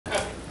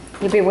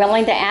You'd be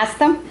willing to ask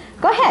them?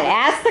 Go ahead,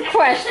 ask the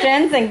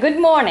questions and good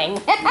morning.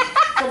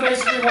 So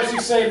basically what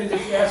she's saying is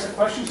if you ask the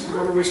questions, she's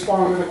going to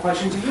respond with a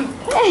question to you.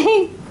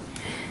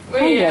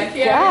 There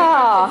you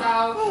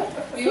go.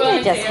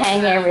 You just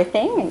hang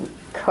everything and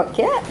cook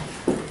it.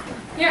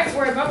 Yeah,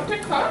 we're about to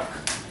cook.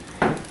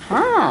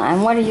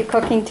 And what are you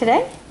cooking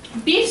today?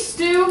 Beef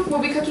stew.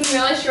 We'll be cooking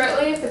really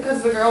shortly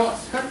because the girl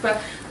wants to cook,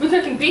 but we're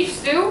cooking beef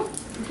stew,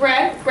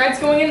 bread. Bread's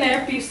going in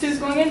there, beef stew's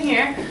going in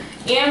here,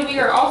 and we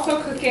are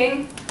also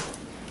cooking,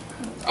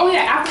 oh yeah,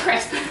 apple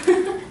crisp.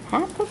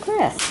 Apple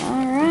crisp,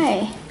 all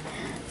right.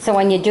 So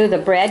when you do the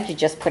bread, you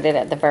just put it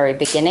at the very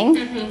beginning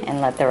and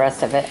let the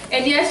rest of it.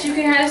 And yes, you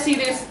can kind of see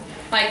this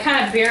like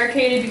kind of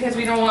barricaded because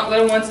we don't want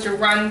little ones to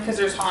run because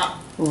there's hot.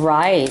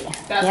 Right.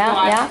 That's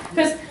why.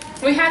 Because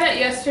we had it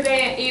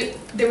yesterday and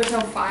there was no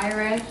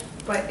fire in,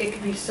 but it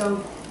could be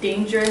so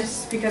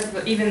dangerous because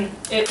even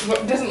it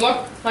doesn't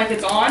look like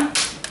it's on.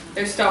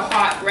 There's still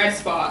hot red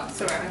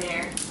spots around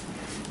here.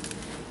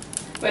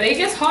 But it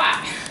gets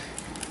hot.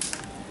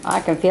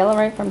 I can feel it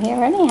right from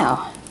here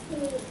anyhow.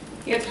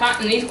 It gets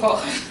hot in these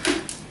clothes.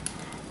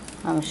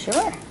 I'm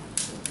sure.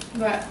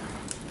 But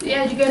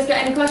yeah, did you guys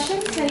got any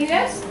questions? Any of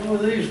this?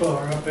 What are these for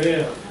up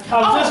here? I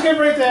was just getting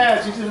ready to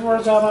ask. You just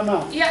words out my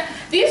mouth. Yeah,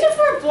 these are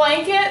for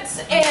blankets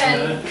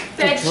and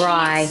bed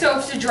dry. sheets,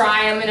 soaps to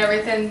dry them and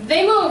everything.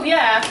 They move,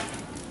 yeah.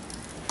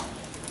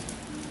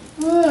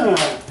 I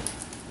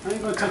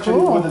ain't gonna touch any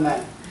more than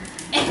that.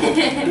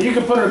 And you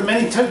can put as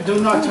many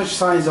do not touch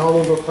signs all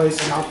over the place,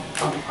 and I'm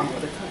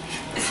gonna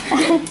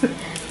touch.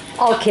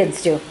 All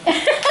kids do.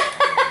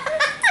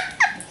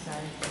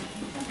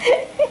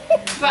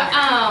 But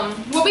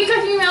we'll be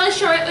cooking really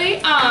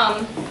shortly.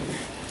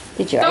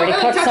 Did you Don't already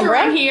really cook touch some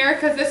around bread? here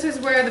because this is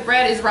where the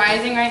bread is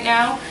rising right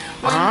now.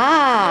 When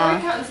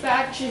Lori comes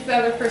back, she's the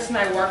other person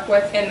I work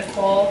with, and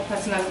Nicole,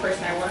 that's another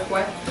person I work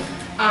with.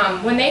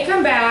 When they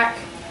come back,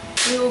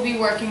 we will be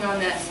working on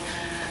this.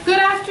 Good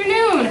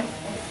afternoon.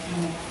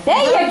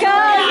 There you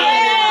go!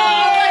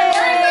 Yay!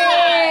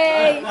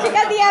 She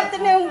got the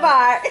afternoon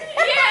bar.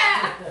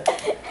 Yeah!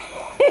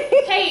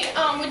 Hey,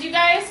 would you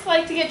guys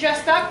like to get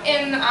dressed up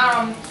in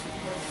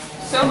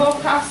Sobo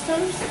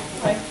costumes?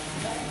 Like,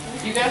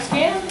 you guys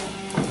can?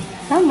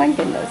 Oh my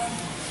goodness.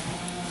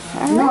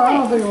 All No, right.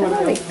 I don't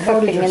think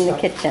Somebody cooking in the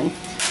kitchen.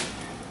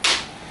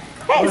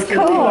 That's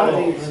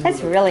cool.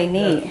 That's really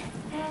neat.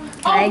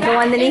 Can I go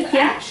underneath you?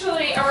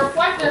 Actually a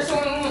reflector, so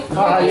when we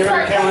you're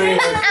start gonna carry it.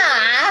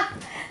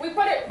 we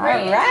put it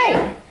right All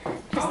right.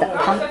 Just a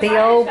pumpy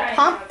old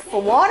pump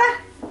for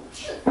water.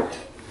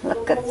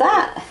 Look at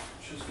that.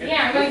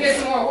 Yeah, I'm gonna get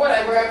some more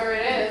wood wherever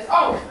it is.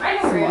 Oh, I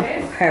know where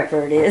it is.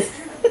 Wherever it is.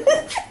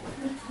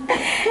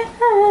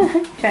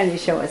 Trying to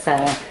show us how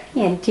an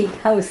antique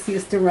house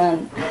used to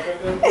run.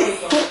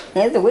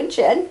 There's a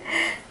woodshed.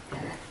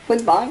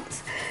 Wood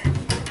box.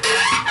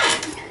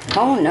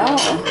 Oh no.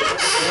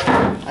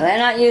 Well, they're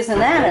not using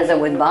that as a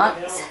wood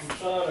box.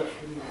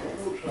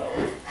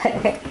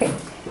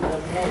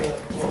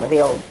 Some of the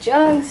old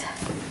jugs.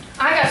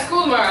 I got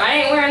school tomorrow. I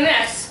ain't wearing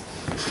this.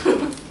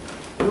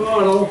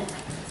 Tomorrow.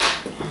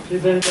 See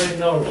if anybody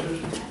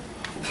notices.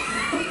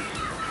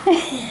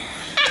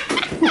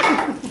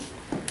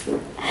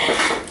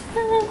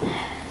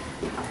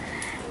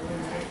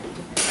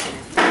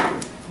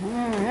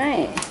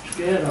 Alright.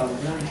 Scared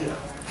of them, aren't you?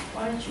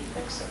 Why don't you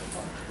fix it?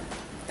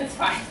 It's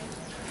fine.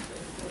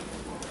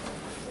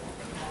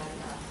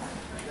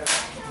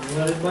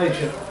 Let it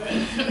bite you.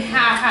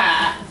 Ha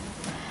ha.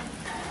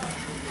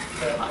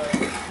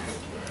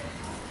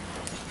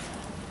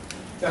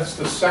 That's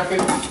the second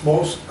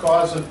most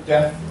cause of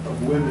death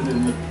of women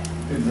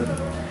in the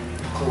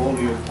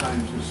colonial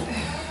times is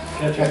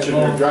catching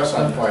their dress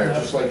on fire,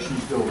 just like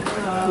she's doing right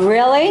now.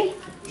 Really?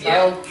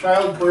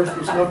 Childbirth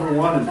was number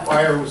 1 and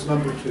fire was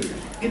number 2.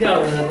 Get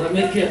out of there, let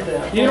me get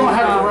that. You don't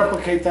have to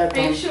replicate that.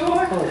 Are you sure?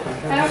 I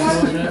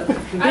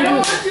don't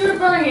want you to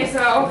burn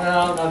yourself.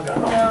 No, not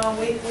gonna. No,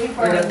 we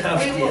burn got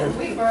tough skin.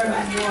 we burn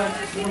wood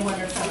in the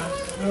wintertime.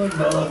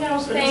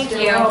 Thank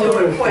you. Do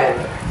it quick.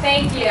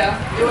 Thank you.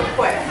 Do it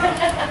quick.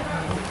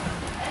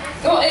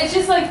 Well, it's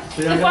just like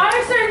See, the I got-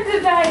 fire started to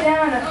die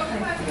down. I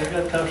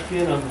got tough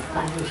skin on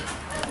this.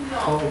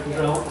 Comes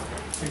out.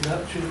 I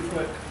got too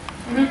quick.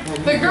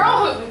 The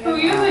girl who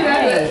usually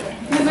does it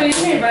is what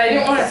you mean, but I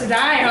didn't want it to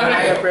die on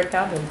her. Brick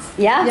ovens.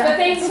 Yeah, But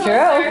thanks it's so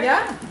true. much.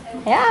 Yeah.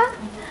 Yeah.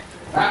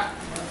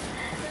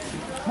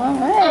 Alright.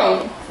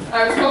 Oh, I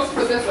was supposed to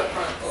put this up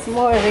front. Some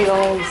more of the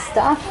old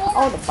stuff.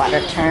 Oh, the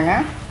butter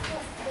turner.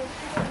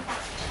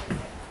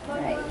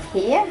 Right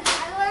here. I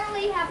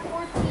literally have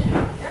 14.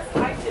 Yes, I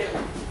do.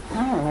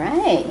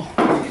 Alright.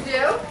 You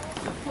do?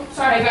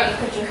 Sorry, I got in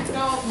the picture.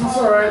 That's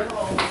all right.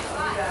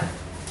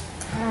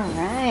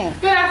 Alright.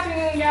 Good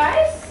afternoon,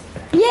 guys.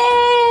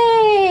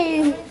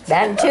 Yay!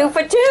 Been 2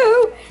 for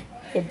 2.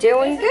 You're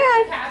doing This is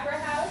good. the Capra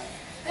house.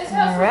 This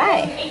house All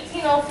right. was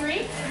built in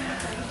 1803.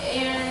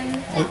 And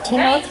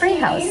 1803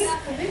 house.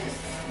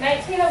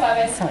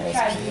 1911. Some of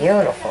these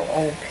beautiful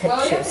old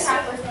William pictures.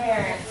 Capra's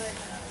parents.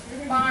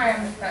 Farm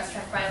got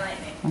struck by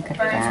lightning. Look at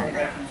Burned that. to the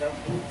ground.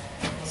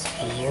 It's So,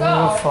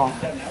 beautiful. beautiful.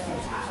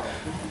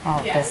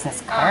 Oh, Yeah.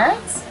 business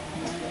cards.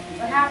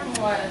 What happened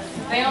was,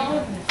 they only,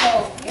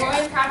 so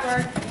William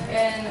Cropper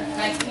in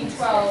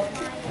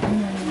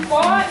 1912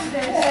 bought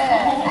this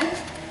home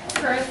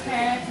for his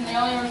parents, and the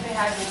only ones they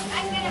had was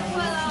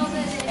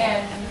these.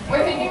 And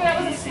we're thinking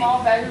that was a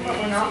small bedroom, but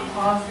we're not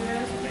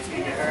positive.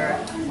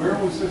 Where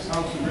was this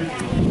house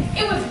originally?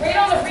 It was right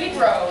on the Reed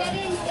Road,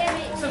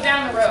 so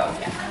down the road.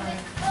 Yeah.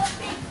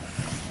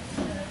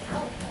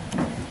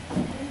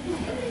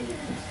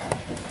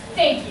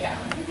 Thank you.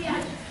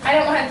 I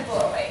don't want it to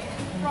blow away.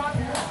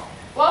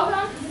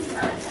 Welcome.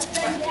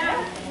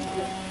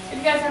 If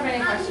you guys have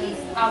any questions,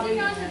 I'll be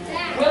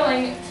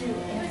willing to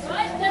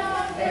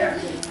answer.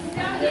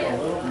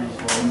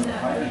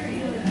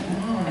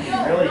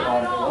 Really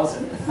hot,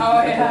 wasn't it?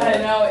 Oh yeah, I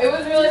know. It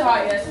was really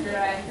hot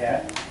yesterday.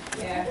 Yeah.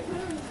 Yeah.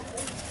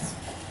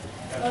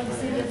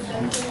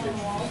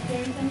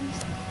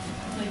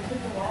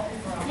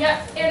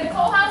 Yep, in the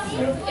coal house, if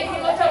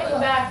you look up the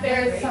back,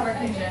 there's the summer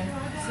kitchen.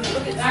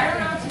 I don't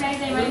know today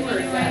they might be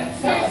doing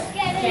some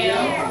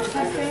jail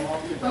testing,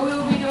 but we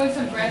will be doing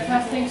some bread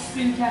testing,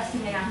 stew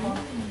testing, and apple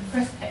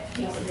crisp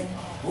tasting.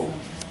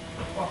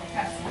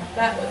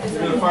 That is You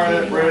gonna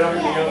fire that bread up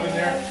in the oven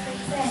there?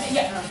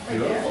 yeah. Yeah.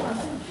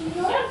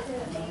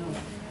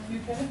 You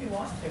can if you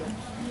want to.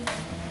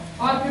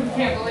 A lot of people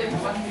can't believe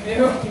what you do.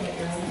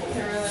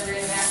 They're really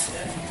reenact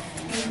it.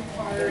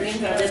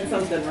 I did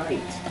something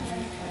right.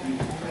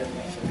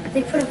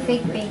 They put a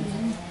fake baby.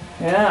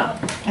 Yeah.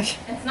 It's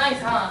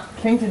nice, huh?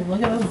 Kington,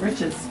 look at those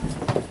britches.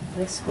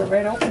 They split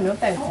right open, don't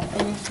they?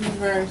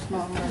 Very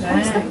small. No,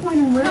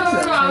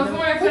 I was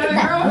wondering if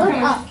another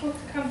girl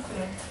comes to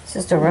me. It's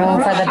just a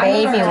room for the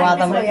baby while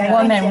the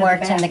woman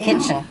worked in the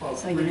kitchen.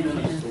 So the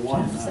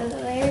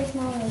very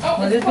small.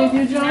 What did they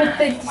do, John?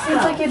 It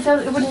seems like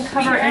it wouldn't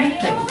cover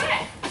anything.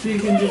 So you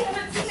can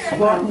just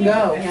walk and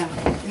go.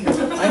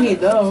 I need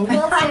those.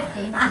 Well,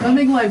 50. That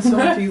makes life so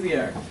much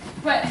easier.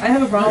 But I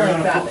have a bra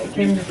like that. They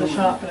came to the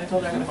shop and I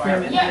told her I'm going to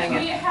frame it and yeah, hang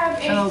we it. have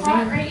a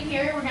pot right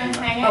here. We're gonna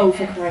hang it. Oh,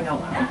 for crying out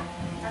loud.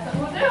 That's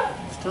what we'll do.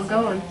 Still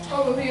going.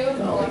 Oh,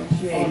 beautiful.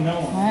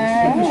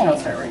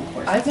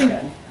 I think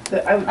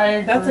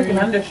that that's like an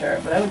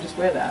undershirt, but I would just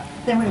wear that.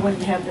 Then we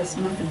wouldn't have this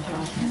muffin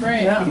top.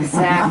 Right. Yeah.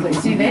 Exactly.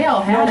 See, they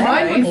all have it.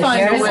 Mine would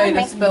right? find a way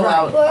to spill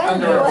out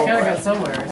under Well, a It's gotta floor. go somewhere.